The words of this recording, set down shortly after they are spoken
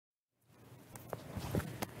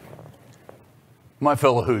My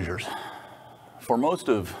fellow Hoosiers, for most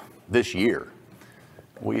of this year,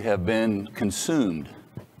 we have been consumed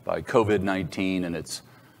by COVID-19 and its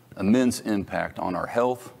immense impact on our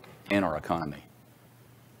health and our economy.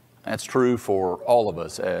 That's true for all of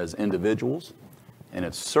us as individuals, and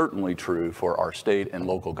it's certainly true for our state and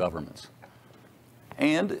local governments.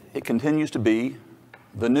 And it continues to be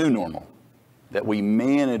the new normal that we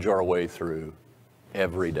manage our way through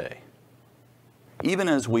every day. Even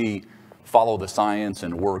as we follow the science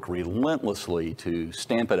and work relentlessly to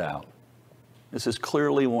stamp it out, this is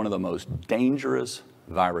clearly one of the most dangerous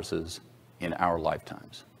viruses in our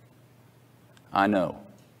lifetimes. I know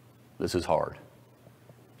this is hard.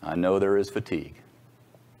 I know there is fatigue.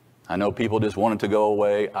 I know people just want it to go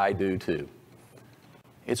away. I do too.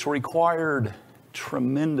 It's required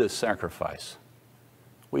tremendous sacrifice.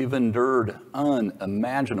 We've endured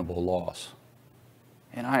unimaginable loss.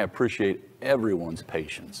 And I appreciate everyone's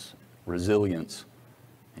patience, resilience,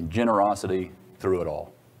 and generosity through it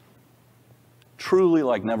all. Truly,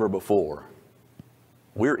 like never before,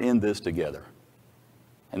 we're in this together.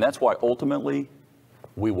 And that's why ultimately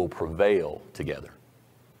we will prevail together.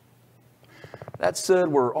 That said,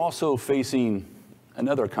 we're also facing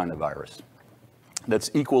another kind of virus that's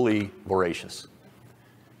equally voracious.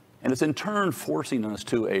 And it's in turn forcing us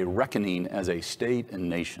to a reckoning as a state and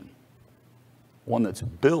nation, one that's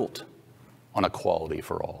built on equality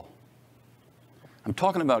for all. I'm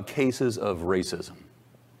talking about cases of racism,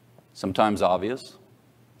 sometimes obvious,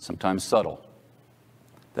 sometimes subtle,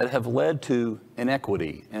 that have led to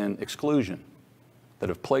inequity and exclusion that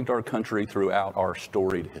have plagued our country throughout our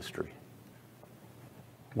storied history.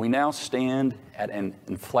 We now stand at an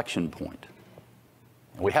inflection point,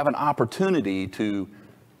 and we have an opportunity to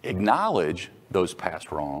acknowledge those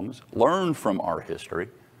past wrongs, learn from our history,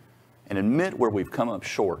 and admit where we've come up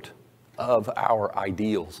short of our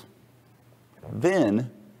ideals.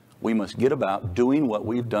 Then we must get about doing what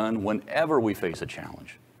we've done whenever we face a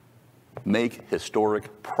challenge. Make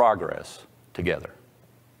historic progress together.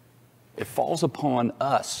 It falls upon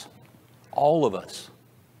us, all of us,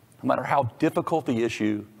 no matter how difficult the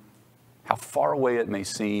issue, how far away it may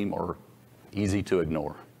seem or easy to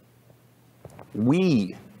ignore.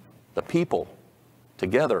 We, the people,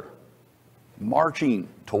 together, marching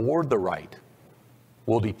toward the right,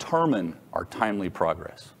 will determine our timely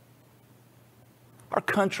progress. Our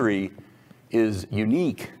country is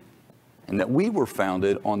unique in that we were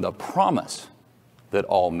founded on the promise that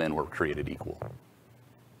all men were created equal.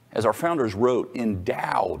 As our founders wrote,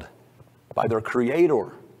 endowed by their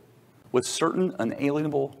Creator with certain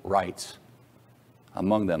unalienable rights,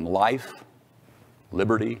 among them life,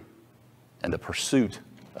 liberty, and the pursuit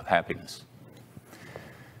of happiness.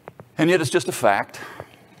 And yet it's just a fact.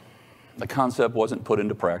 The concept wasn't put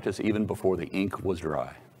into practice even before the ink was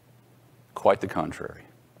dry. Quite the contrary.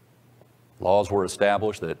 Laws were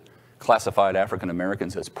established that classified African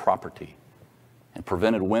Americans as property and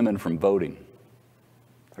prevented women from voting.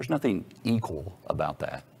 There's nothing equal about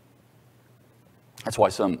that. That's why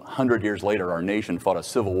some 100 years later, our nation fought a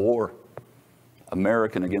civil war,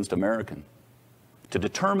 American against American, to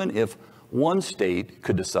determine if one state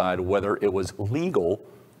could decide whether it was legal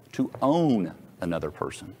to own another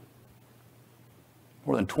person.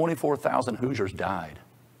 More than 24,000 Hoosiers died.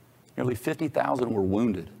 Nearly 50,000 were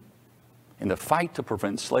wounded in the fight to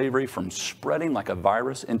prevent slavery from spreading like a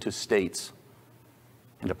virus into states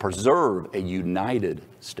and to preserve a united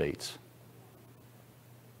states.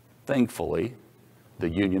 Thankfully, the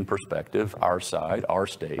Union perspective, our side, our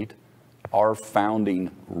state, our founding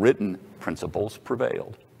written principles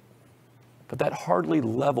prevailed. But that hardly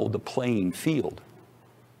leveled the playing field,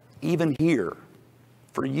 even here,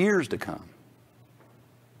 for years to come.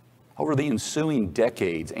 Over the ensuing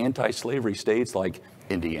decades, anti-slavery states like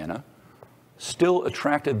Indiana still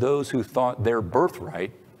attracted those who thought their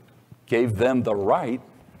birthright gave them the right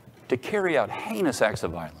to carry out heinous acts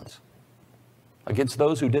of violence against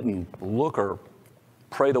those who didn't look or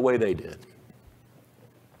pray the way they did.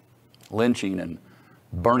 Lynching and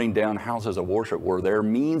burning down houses of worship were their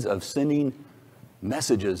means of sending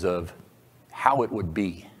messages of how it would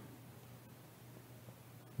be.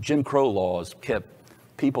 Jim Crow laws kept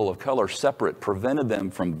people of color separate, prevented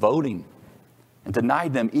them from voting, and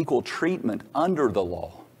denied them equal treatment under the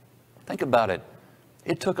law. Think about it.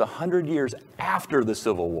 It took 100 years after the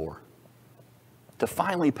Civil War to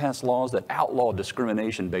finally pass laws that outlawed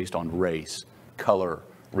discrimination based on race, color,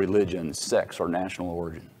 religion, sex, or national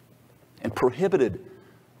origin, and prohibited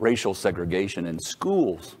racial segregation in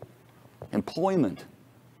schools, employment,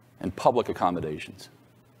 and public accommodations.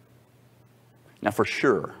 Now, for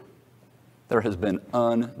sure, there has been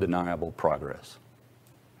undeniable progress.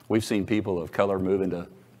 We've seen people of color move into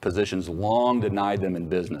positions long denied them in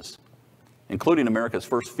business, including America's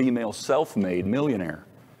first female self-made millionaire,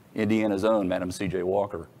 Indiana's own Madam C.J.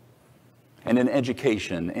 Walker, and in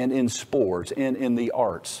education, and in sports, and in the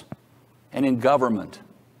arts, and in government,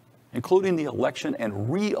 including the election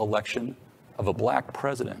and re-election of a black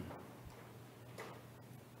president.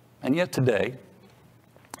 And yet today,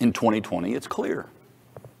 in 2020, it's clear.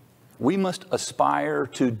 We must aspire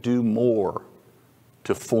to do more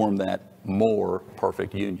to form that more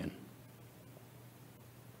perfect union.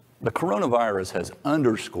 The coronavirus has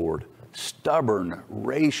underscored stubborn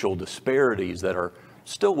racial disparities that are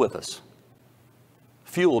still with us,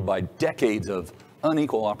 fueled by decades of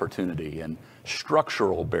unequal opportunity and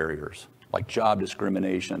structural barriers like job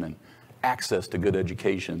discrimination and access to good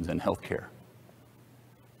educations and health care.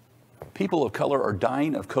 People of color are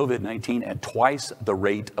dying of COVID-19 at twice the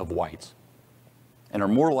rate of whites and are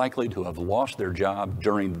more likely to have lost their job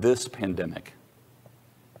during this pandemic.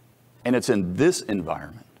 And it's in this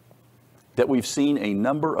environment that we've seen a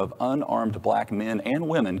number of unarmed black men and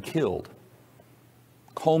women killed,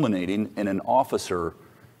 culminating in an officer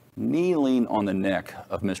kneeling on the neck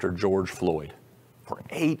of Mr. George Floyd for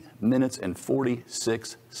 8 minutes and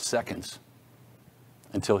 46 seconds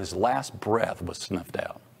until his last breath was snuffed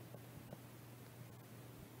out.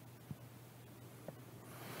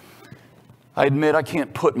 I admit I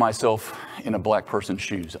can't put myself in a black person's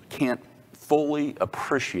shoes. I can't fully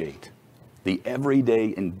appreciate the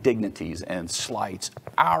everyday indignities and slights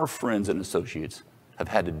our friends and associates have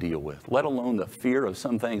had to deal with, let alone the fear of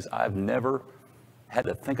some things I've never had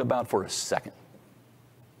to think about for a second.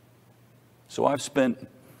 So I've spent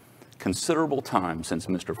considerable time since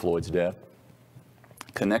Mr. Floyd's death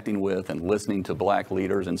connecting with and listening to black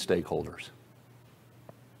leaders and stakeholders.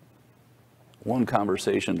 One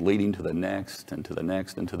conversation leading to the next and to the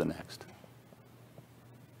next and to the next.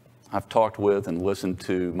 I've talked with and listened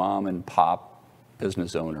to mom and pop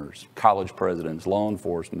business owners, college presidents, law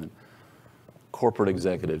enforcement, corporate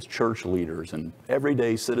executives, church leaders, and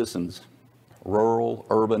everyday citizens, rural,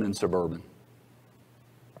 urban, and suburban.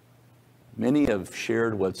 Many have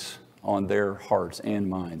shared what's on their hearts and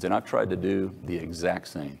minds, and I've tried to do the exact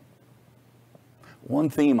same.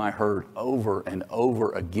 One theme I heard over and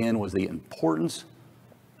over again was the importance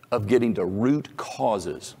of getting to root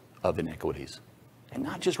causes of inequities and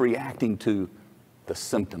not just reacting to the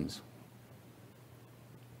symptoms.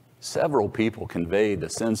 Several people conveyed the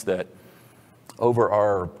sense that over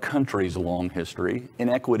our country's long history,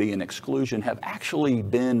 inequity and exclusion have actually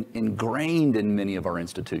been ingrained in many of our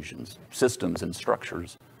institutions, systems, and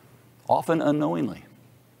structures, often unknowingly.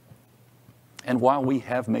 And while we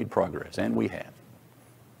have made progress, and we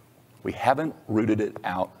haven't rooted it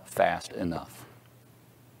out fast enough.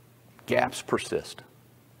 Gaps persist,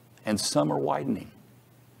 and some are widening.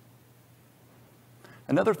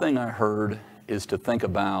 Another thing I heard is to think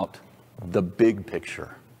about the big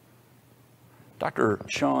picture. Dr.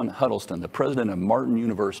 Sean Huddleston, the president of Martin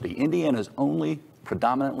University, Indiana's only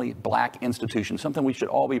predominantly black institution, something we should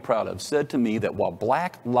all be proud of, said to me that while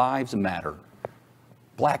black lives matter,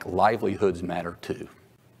 black livelihoods matter too.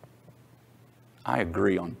 I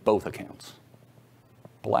agree on both accounts.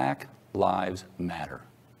 Black lives matter,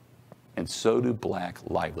 and so do black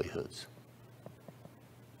livelihoods.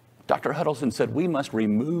 Dr. Huddleston said we must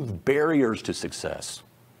remove barriers to success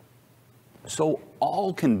so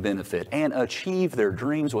all can benefit and achieve their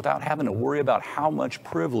dreams without having to worry about how much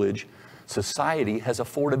privilege society has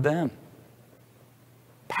afforded them.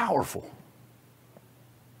 Powerful.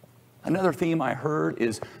 Another theme I heard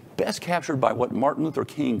is best captured by what Martin Luther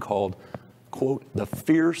King called, quote, the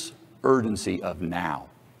fierce urgency of now.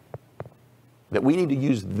 That we need to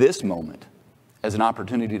use this moment as an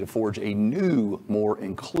opportunity to forge a new, more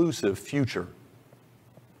inclusive future.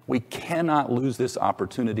 We cannot lose this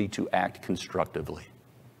opportunity to act constructively.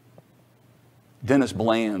 Dennis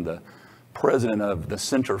Bland, the president of the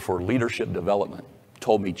Center for Leadership Development,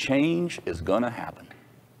 told me change is going to happen.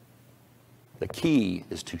 The key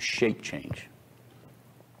is to shape change.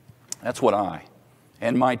 That's what I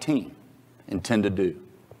and my team intend to do.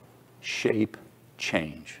 Shape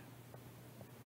change.